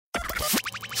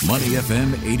Money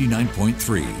FM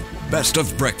 89.3. Best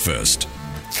of breakfast.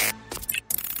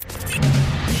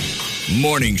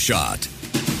 Morning Shot.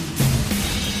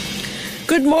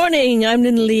 Good morning, I'm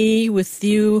Lynn Lee with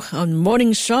you on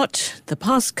Morning Shot. The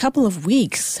past couple of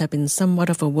weeks have been somewhat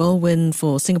of a whirlwind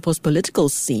for Singapore's political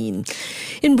scene.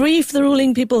 In brief, the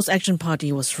ruling People's Action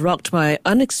Party was rocked by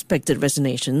unexpected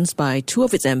resignations by two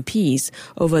of its MPs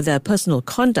over their personal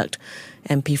conduct.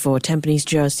 MP for Tampines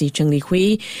GRC Cheng Li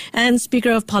Hui and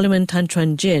Speaker of Parliament Tan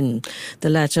Chuan Jin.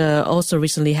 The latter also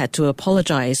recently had to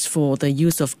apologise for the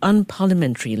use of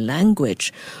unparliamentary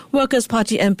language. Workers'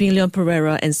 Party MP Leon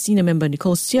Pereira and senior member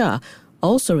Nicole Seah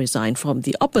also resigned from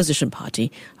the opposition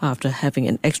party after having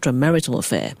an extramarital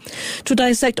affair. To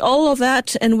dissect all of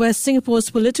that and where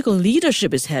Singapore's political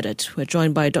leadership is headed, we're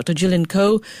joined by Dr. Gillian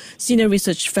Koh, Senior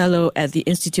Research Fellow at the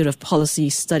Institute of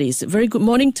Policy Studies. Very good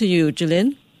morning to you,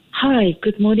 Gillian. Hi,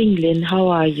 good morning, Lynn. How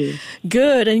are you?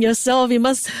 Good. And yourself, you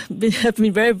must have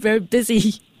been very, very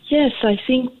busy. Yes, I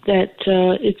think that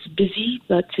it's busy,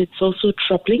 but it's also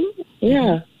troubling.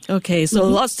 Yeah. Okay, so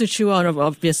lots to chew on,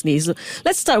 obviously. So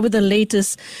let's start with the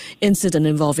latest incident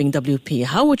involving WP.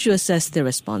 How would you assess their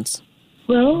response?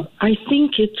 Well, I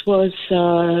think it was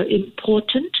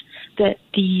important that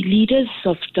the leaders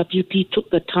of WP took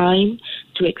the time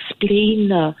to explain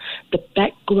the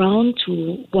background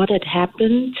to what had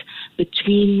happened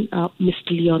between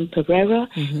Mr. Leon Pereira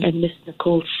and Ms.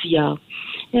 Nicole Seah.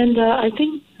 And I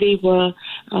think they were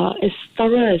as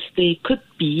thorough as they could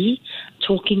be,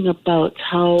 talking about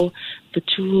how the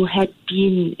two had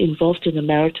been involved in a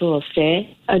marital affair,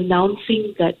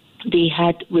 announcing that they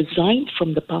had resigned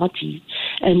from the party.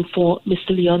 And for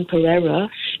Mr. Leon Pereira,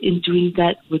 in doing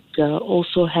that, would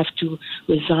also have to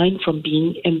resign from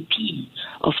being MP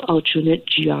of Aljunied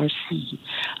GRC.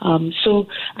 So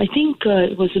I think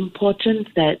it was important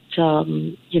that,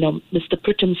 Mr.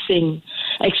 Pritam Singh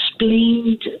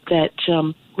explained that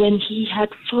when he had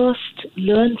first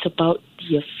learned about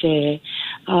the affair,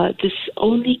 this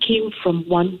only came from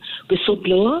one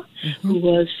whistleblower, who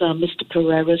was Mr.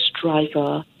 Pereira's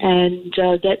driver, and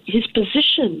that his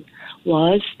position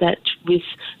was that with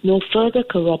no further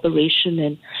corroboration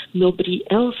and nobody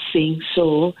else saying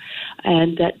so,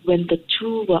 and that when the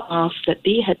two were asked that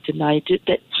they had denied it,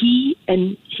 that he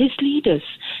and his leaders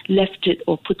left it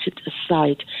or put it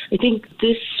aside. I think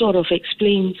this sort of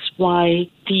explains why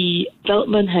the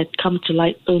development had come to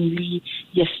light only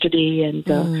yesterday and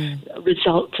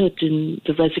resulted in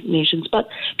the resignations. But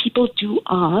people do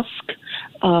ask,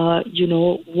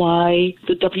 why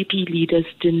the WP leaders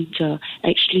didn't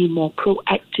actually more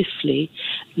proactively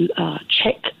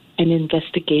check and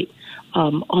investigate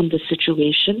on the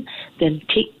situation, then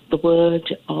take the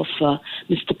word of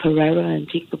Mr. Pereira and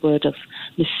take the word of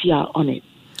Ms. Seah on it.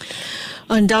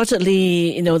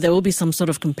 Undoubtedly, there will be some sort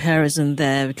of comparison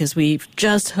there because we've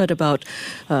just heard about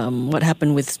what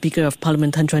happened with Speaker of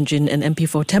Parliament Tan Chuan Jin and MP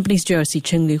for Tampines GRC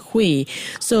Cheng Li Hui.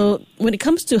 So when it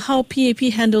comes to how PAP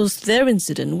handles their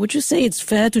incident, would you say it's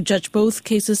fair to judge both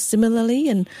cases similarly?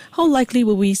 And how likely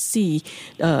will we see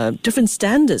different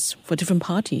standards for different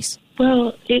parties?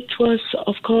 Well, it was,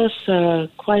 of course,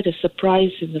 quite a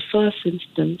surprise in the first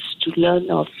instance to learn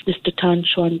of Mr. Tan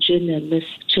Chuan Jin and Ms.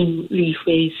 Cheng Li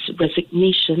Hui's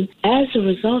resignation as a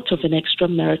result of an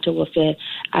extramarital affair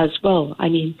as well. I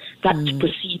mean, that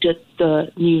preceded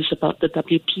the news about the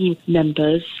WP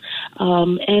members.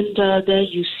 And there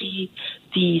you see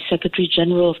the Secretary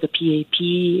General of the PAP,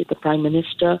 the Prime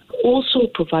Minister, also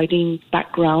providing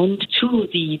background to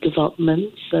the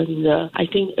developments. And I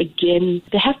think, again,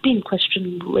 there have been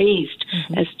questions raised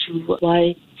as to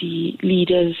why the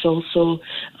leaders also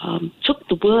took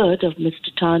the word of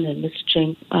Mr. Tan and Mr.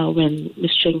 Cheng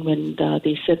when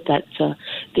they said that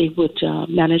they would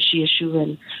manage the issue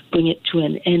and bring it to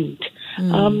an end.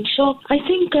 So I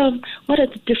think what are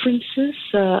the differences?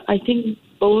 I think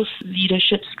both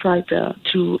leaderships tried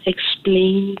to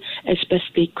explain as best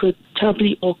they could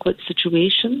terribly awkward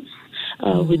situations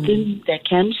within their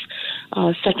camps.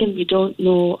 Second, we don't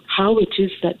know how it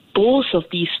is that both of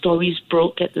these stories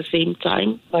broke at the same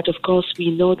time. But of course,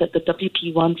 we know that the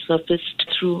WP one surfaced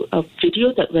through a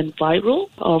video that went viral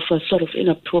of a sort of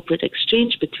inappropriate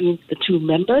exchange between the two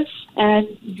members. And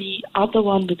the other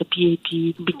one with the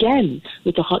PAP began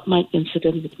with a hot mic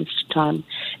incident with Mr. Tan.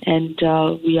 And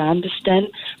we understand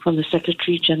from the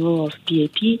Secretary General of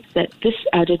PAP that this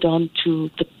added on to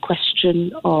the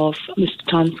question of Mr.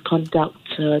 Tan's conduct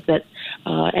that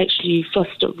actually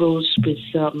first arose with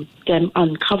them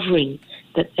uncovering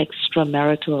that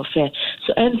extramarital affair. So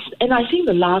And I think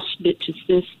the last bit is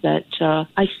this, that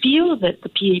I feel that the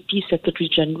PAP Secretary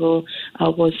General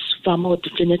was far more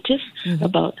definitive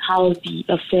about how the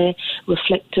affair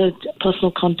reflected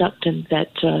personal conduct, and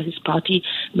that his party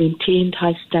maintained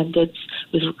high standards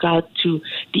with regard to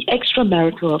the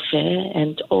extramarital affair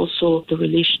and also the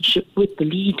relationship with the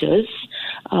leaders.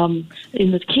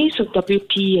 In the case of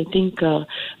WP, I think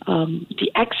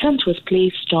the accent was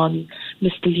placed on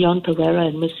Mr. Leon Pereira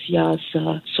and Ms. Ya's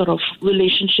sort of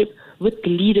relationship with the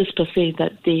leaders per se,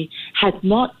 that they had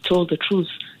not told the truth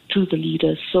to the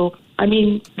leaders. So, I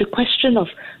mean, the question of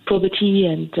probity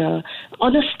and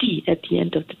honesty at the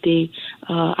end of the day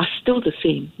are still the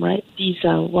same, right? These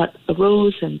are what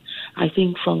arose, and I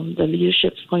think from the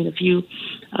leadership's point of view,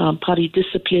 party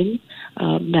discipline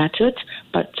mattered,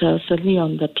 but certainly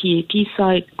on the PAP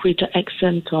side, greater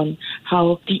accent on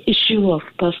how the issue of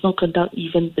personal conduct,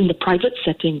 even in the private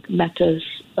setting, matters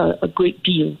a great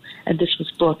deal, and this was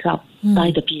brought up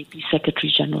by the PAP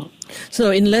Secretary General.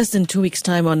 So in less than 2 weeks'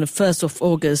 time, on the 1st of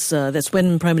August, that's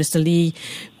when Prime Minister Lee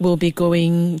will be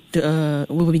giving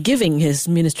his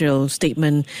ministerial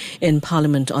statement in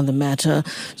Parliament on the matter.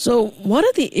 So what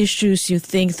are the issues you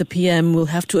think the PM will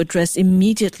have to address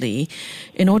immediately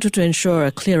in order to ensure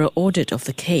a clearer audit of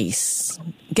the case?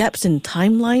 Gaps in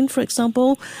timeline, for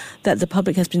example, that the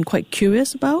public has been quite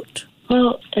curious about?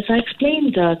 Well, as I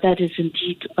explained, that is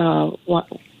indeed what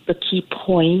the key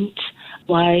point.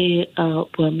 Why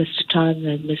were Mr. Tan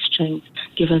and Ms. Cheng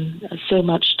given so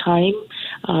much time,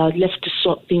 left to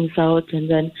sort things out? And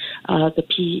then the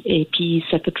PAP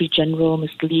Secretary General,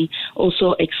 Mr. Lee,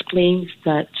 also explains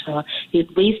that he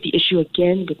raised the issue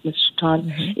again with Mr.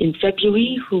 Tan in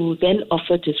February, who then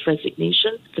offered his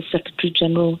resignation. The Secretary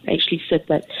General actually said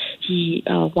that he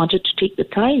wanted to take the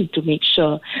time to make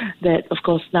sure that, of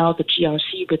course, now the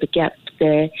GRC, with the gap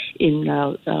there in,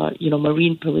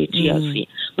 Marine Parade GRC,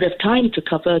 would have time to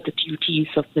cover the duties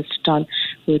of Mr. Tan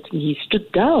when he stood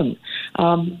down.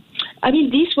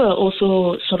 These were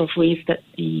also sort of raised at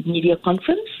the media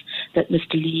conference that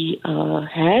Mr. Lee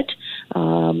had,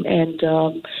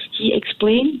 and he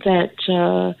explained that,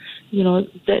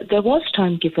 that there was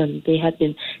time given. They had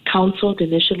been counseled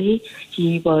initially.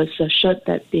 He was assured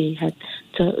that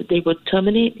they would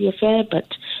terminate the affair,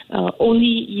 but only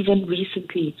even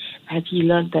recently had he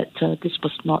learned that this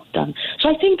was not done. So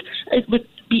I think it would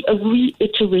be a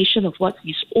reiteration of what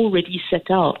he's already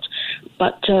set out.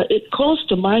 But it calls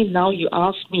to mind now, you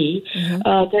ask me,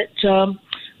 that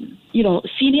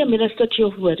Senior Minister Teo,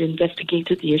 who had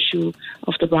investigated the issue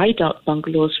of the ride-out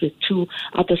bungalows with two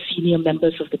other senior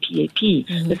members of the PAP,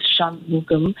 Mr.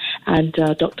 Shanmugam and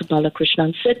Dr.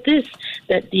 Balakrishnan, said this,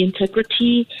 that the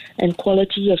integrity and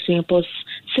quality of Singapore's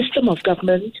system of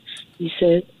government, he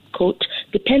said, quote,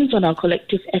 depends on our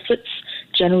collective efforts,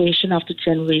 generation after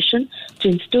generation, to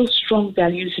instill strong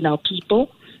values in our people,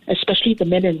 especially the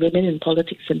men and women in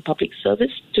politics and public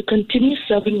service, to continue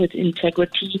serving with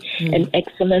integrity and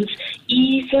excellence,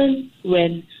 even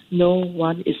when no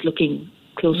one is looking,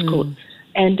 close quote.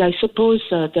 And I suppose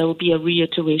there will be a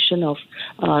reiteration of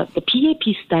the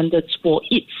PAP standards for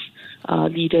its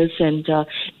leaders, and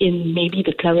in maybe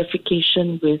the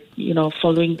clarification with,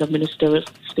 following the ministerial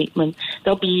statement,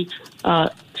 there'll be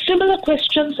similar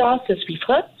questions asked as we've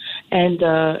heard, and,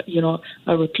 a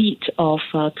repeat of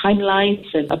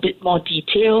timelines and a bit more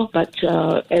detail. But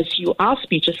as you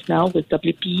asked me just now with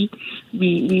WP,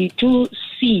 we do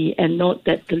see and note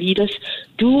that the leaders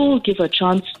do give a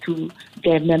chance to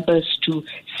their members to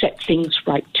set things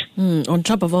right. On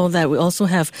top of all that, we also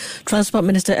have Transport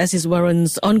Minister S.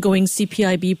 Iswaran's ongoing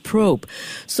CPIB probe.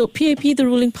 So PAP, the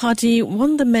ruling party,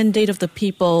 won the mandate of the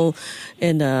people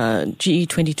in GE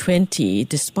 2020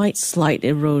 despite slight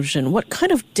erosion. What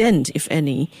kind of dent, if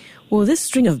any, will this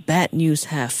string of bad news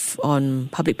have on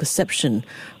public perception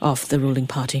of the ruling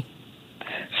party?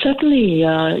 Certainly,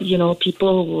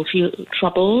 people will feel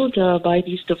troubled by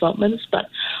these developments. But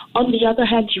on the other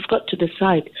hand, you've got to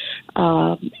decide,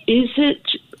 is it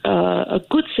a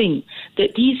good thing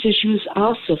that these issues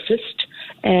are surfaced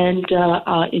and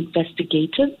are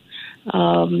investigated?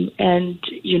 And,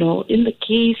 in the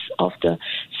case of the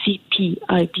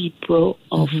CPIB probe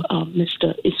of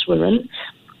Mr. Iswaran,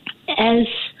 as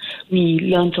we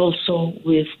learned also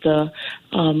with the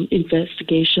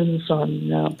investigations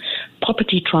on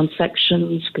property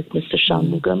transactions with Mr.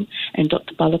 Shanmugam and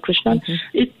Dr. Balakrishnan,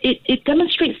 it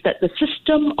demonstrates that the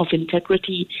system of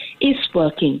integrity is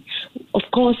working. Of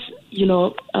course,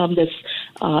 there's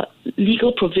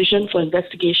legal provision for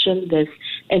investigation, there's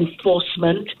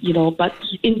enforcement, but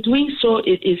in doing so,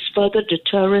 it is further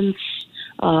deterrence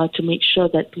to make sure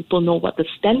that people know what the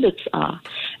standards are.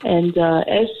 And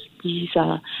as these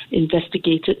are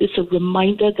investigated, it's a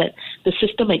reminder that the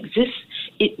system exists,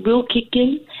 it will kick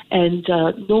in, and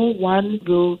no one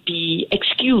will be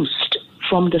excused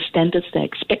from the standards that are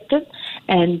expected,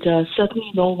 and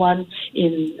certainly no one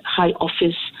in high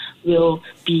office will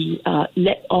be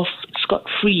let off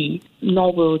scot-free,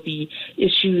 nor will the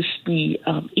issues be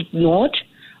ignored,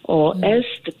 or as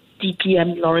the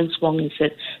DPM Lawrence Wong has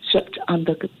said, swept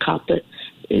under the carpet.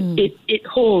 It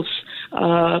holds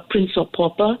Prince or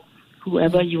Pauper,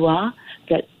 whoever you are,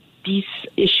 that these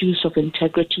issues of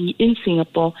integrity in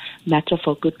Singapore matter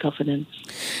for good governance.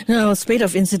 Now, a spate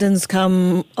of incidents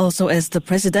come also as the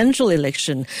presidential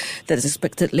election that is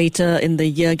expected later in the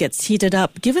year gets heated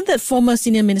up. Given that former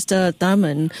Senior Minister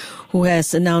Tharman, who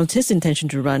has announced his intention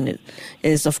to run,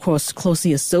 is of course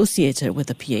closely associated with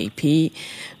the PAP,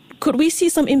 could we see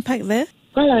some impact there?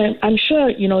 Well, I'm sure,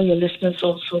 your listeners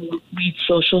also read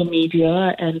social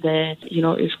media, and there,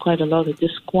 is quite a lot of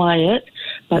disquiet.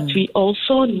 But we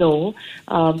also know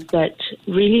that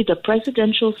really the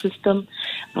presidential system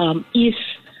is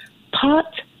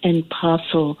part and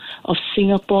parcel of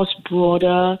Singapore's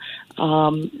broader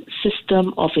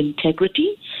system of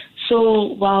integrity. So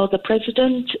while the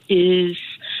president is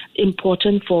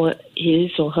important for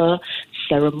his or her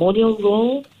ceremonial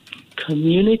role,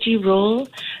 community role,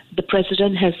 the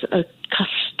president has a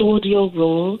custodial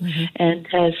role and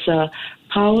has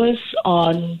powers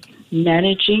on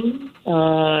managing,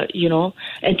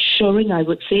 ensuring, I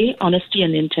would say, honesty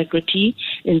and integrity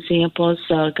in Singapore's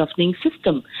governing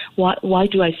system. Why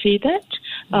do I say that?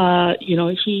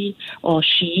 He or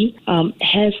she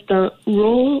has the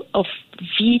role of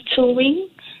vetoing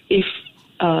if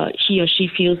he or she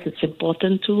feels it's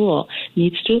important to or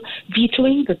needs to,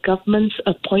 vetoing the government's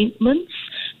appointments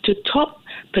to top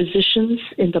positions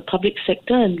in the public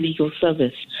sector and legal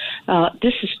service.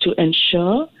 This is to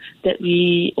ensure that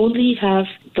we only have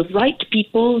the right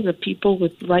people, the people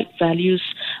with right values,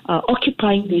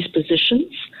 occupying these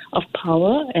positions of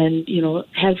power and,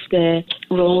 have their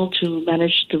role to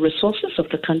manage the resources of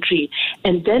the country.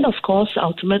 And then, of course,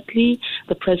 ultimately,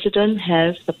 the president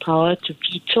has the power to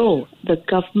veto the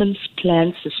government's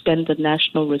plans to spend the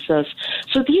national reserves.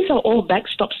 So these are all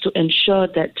backstops to ensure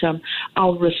that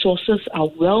our resources are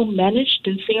well managed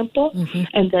in Singapore,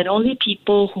 and that only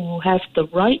people who have the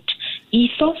right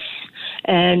ethos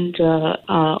and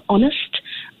are honest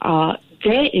are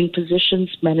there in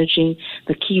positions managing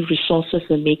the key resources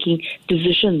and making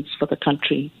decisions for the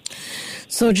country.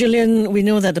 So, Gillian, we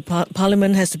know that the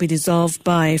Parliament has to be dissolved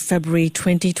by February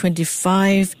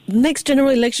 2025. Next general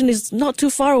election is not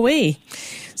too far away.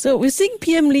 So we're seeing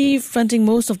PM Lee fronting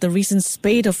most of the recent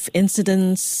spate of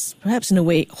incidents, perhaps in a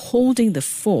way holding the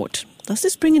fort. Does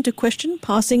this bring into question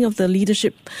passing of the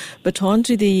leadership baton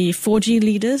to the 4G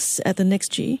leaders at the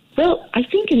next G? Well, I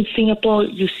think in Singapore,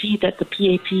 you see that the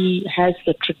PAP has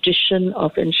the tradition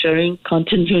of ensuring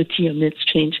continuity amidst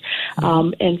change.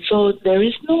 And so there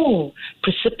is no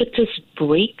precipitous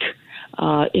break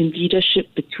in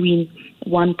leadership between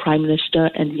one prime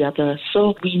minister and the other.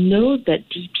 So we know that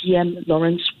DPM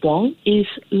Lawrence Wong is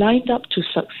lined up to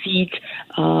succeed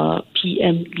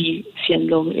PM Lee Hsien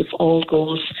Loong if all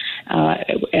goes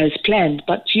as planned.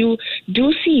 But you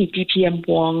do see DPM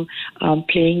Wong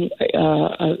playing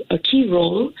a key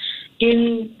role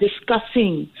in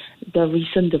discussing the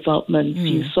recent developments.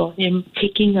 You saw him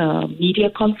taking a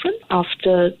media conference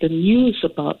after the news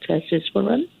about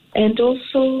Iswaran. And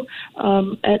also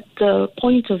at the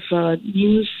point of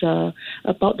news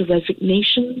about the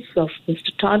resignations of Mr.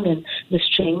 Tan and Ms.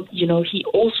 Cheng, he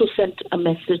also sent a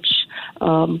message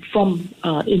from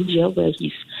India, where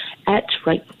he's at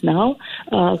right now,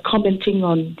 commenting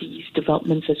on these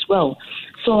developments as well.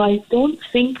 So I don't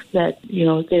think that,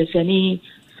 there's any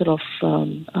sort of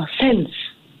sense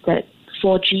that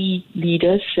 4G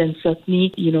leaders, and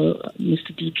certainly,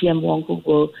 Mr. DPM Wong, who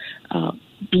will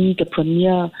be the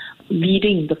premier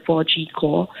leading the 4G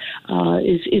core,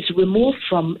 is removed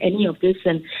from any of this,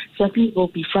 and certainly will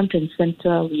be front and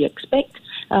center, we expect,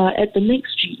 at the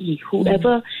next GE.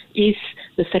 Whoever is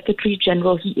the Secretary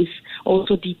General, he is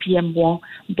also DPM Wong,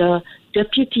 the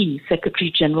Deputy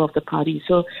Secretary General of the party.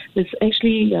 So there's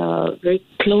actually very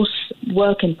close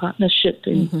work and partnership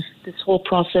in this whole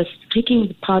process, taking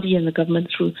the party and the government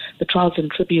through the trials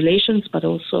and tribulations, but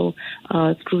also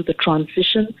through the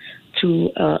transition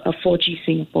to a 4G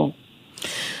Singapore.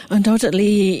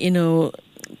 Undoubtedly,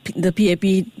 the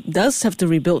PAP does have to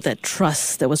rebuild that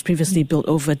trust that was previously built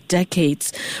over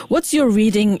decades. What's your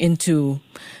reading into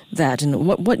that, and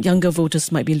what younger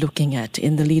voters might be looking at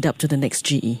in the lead up to the next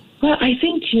GE? Well, I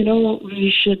think,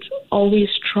 we should always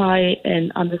try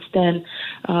and understand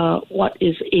what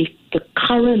is the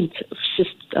current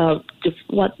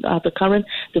what the current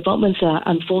developments are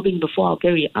unfolding before our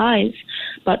very eyes,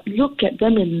 but look at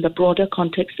them in the broader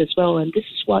context as well. And this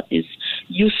is what is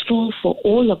useful for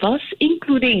all of us,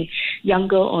 including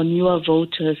younger or newer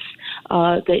voters.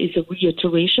 There is a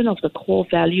reiteration of the core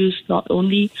values, not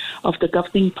only of the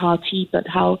governing party, but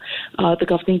how the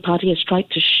governing party has tried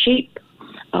to shape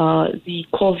the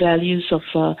core values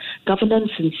of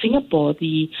governance in Singapore,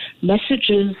 the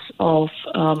messages of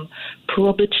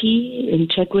probity,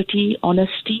 integrity,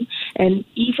 honesty, and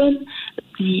even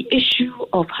the issue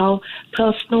of how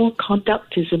personal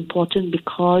conduct is important,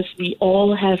 because we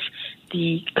all have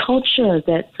the culture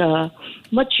that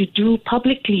what you do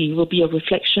publicly will be a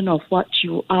reflection of what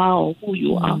you are or who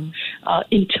you are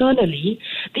internally.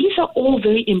 These are all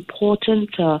very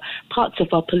important parts of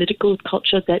our political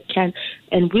culture that can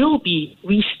and will be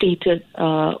restated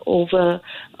over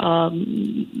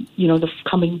the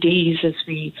coming days as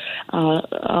we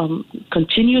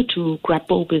continue to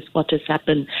grapple with what has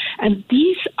happened. And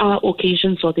these are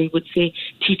occasions, or they would say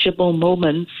teachable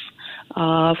moments,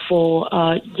 for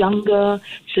younger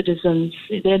citizens.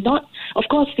 They're not, of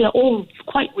course, they're all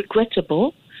quite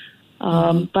regrettable,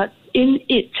 but in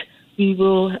it, we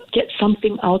will get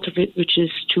something out of it, which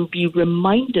is to be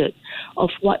reminded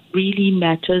of what really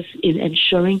matters in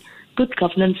ensuring good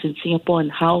governance in Singapore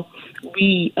and how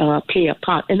we play a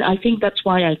part. And I think that's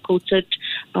why I quoted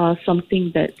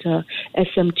something that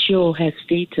SM Teo has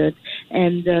stated,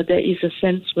 and there is a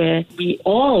sense where we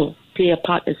all play a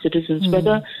part as citizens,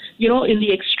 whether, in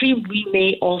the extreme, we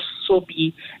may also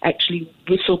be actually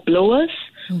whistleblowers,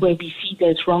 where we see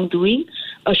there's wrongdoing,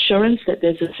 assurance that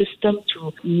there's a system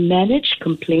to manage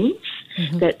complaints,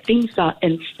 that things are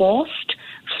enforced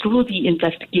through the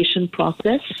investigation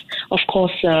process. Of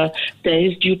course, there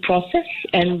is due process,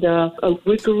 and a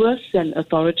rigorous and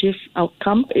authoritative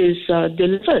outcome is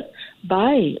delivered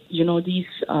by, these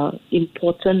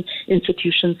important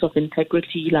institutions of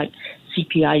integrity like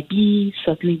CPIB,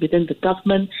 certainly within the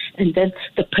government, and then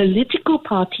the political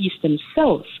parties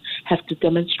themselves have to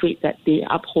demonstrate that they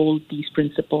uphold these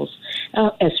principles.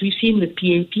 As we've seen with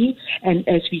PAP and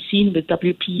as we've seen with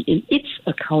WP in its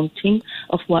accounting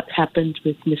of what happened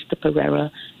with Mr. Pereira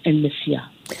and Ms. Yah.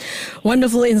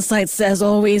 Wonderful insights as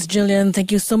always, Gillian.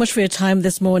 Thank you so much for your time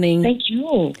this morning. Thank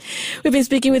you. We've been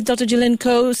speaking with Dr. Gillian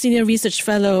Koh, Senior Research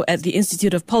Fellow at the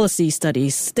Institute of Policy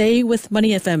Studies. Stay with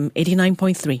Money FM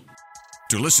 89.3.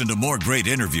 To listen to more great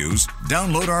interviews,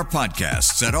 download our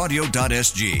podcasts at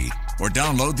audio.sg or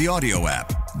download the audio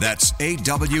app. That's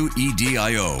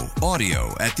AWEDIO,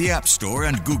 audio at the App Store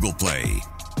and Google Play.